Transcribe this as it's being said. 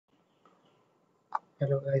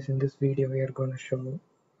Hello guys, in this video we are going to show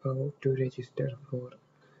how to register for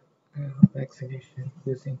vaccination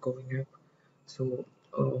using COWIN app. So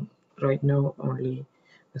right now only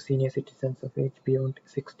the senior citizens of age beyond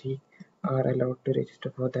 60 are allowed to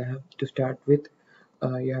register for the app. To start with,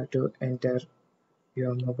 you have to enter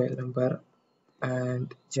your mobile number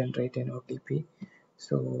and generate an OTP.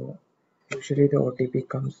 So usually the OTP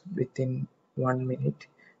comes within 1 minute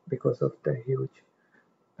because of the huge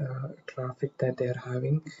traffic that they are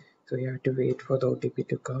having. So you have to wait for the OTP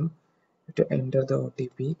to come. You have to enter the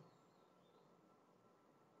OTP.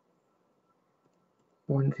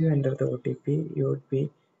 Once you enter the OTP, you would be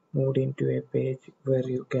moved into a page where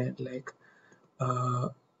you can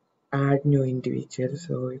add new individuals.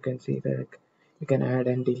 So you can see that you can add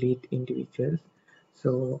and delete individuals.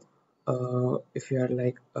 So if you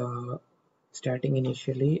are starting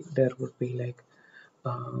initially, there would be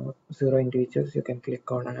 0 individuals. You can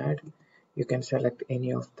click on add. You can select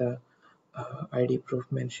any of the ID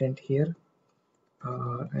proof mentioned here,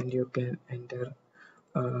 and you can enter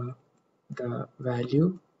the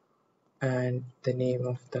value and the name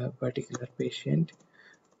of the particular patient,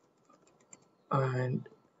 and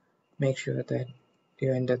make sure that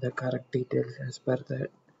you enter the correct details as per the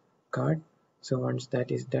card. So once that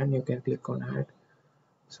is done, you can click on add.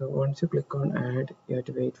 So once you click on add, you have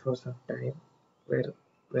to wait for some time where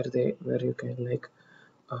you can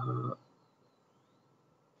uh,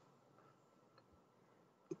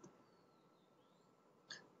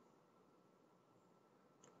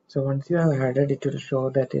 so once you have added, it will show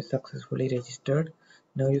that is successfully registered.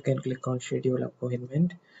 Now you can click on schedule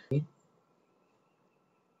appointment.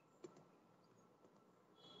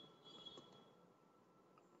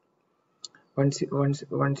 Once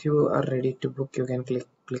you are ready to book, you can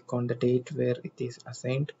click on the date where it is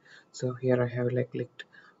assigned. So here I have clicked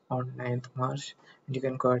on 9th March, and you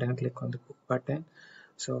can go ahead and click on the book button.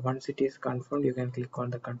 So once it is confirmed, you can click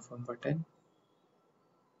on the confirm button.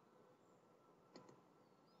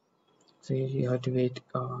 So you have to wait.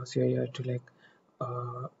 So you have to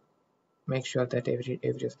make sure that every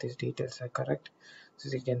of these details are correct. So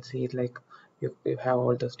you can see you have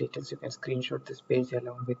all those details. You can screenshot this page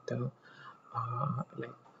along with the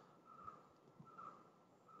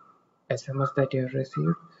SMS that you have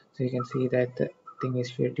received. So you can see that the thing is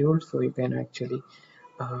scheduled. So you can actually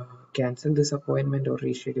cancel this appointment or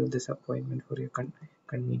reschedule this appointment for your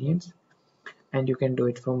convenience, and you can do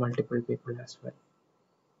it for multiple people as well.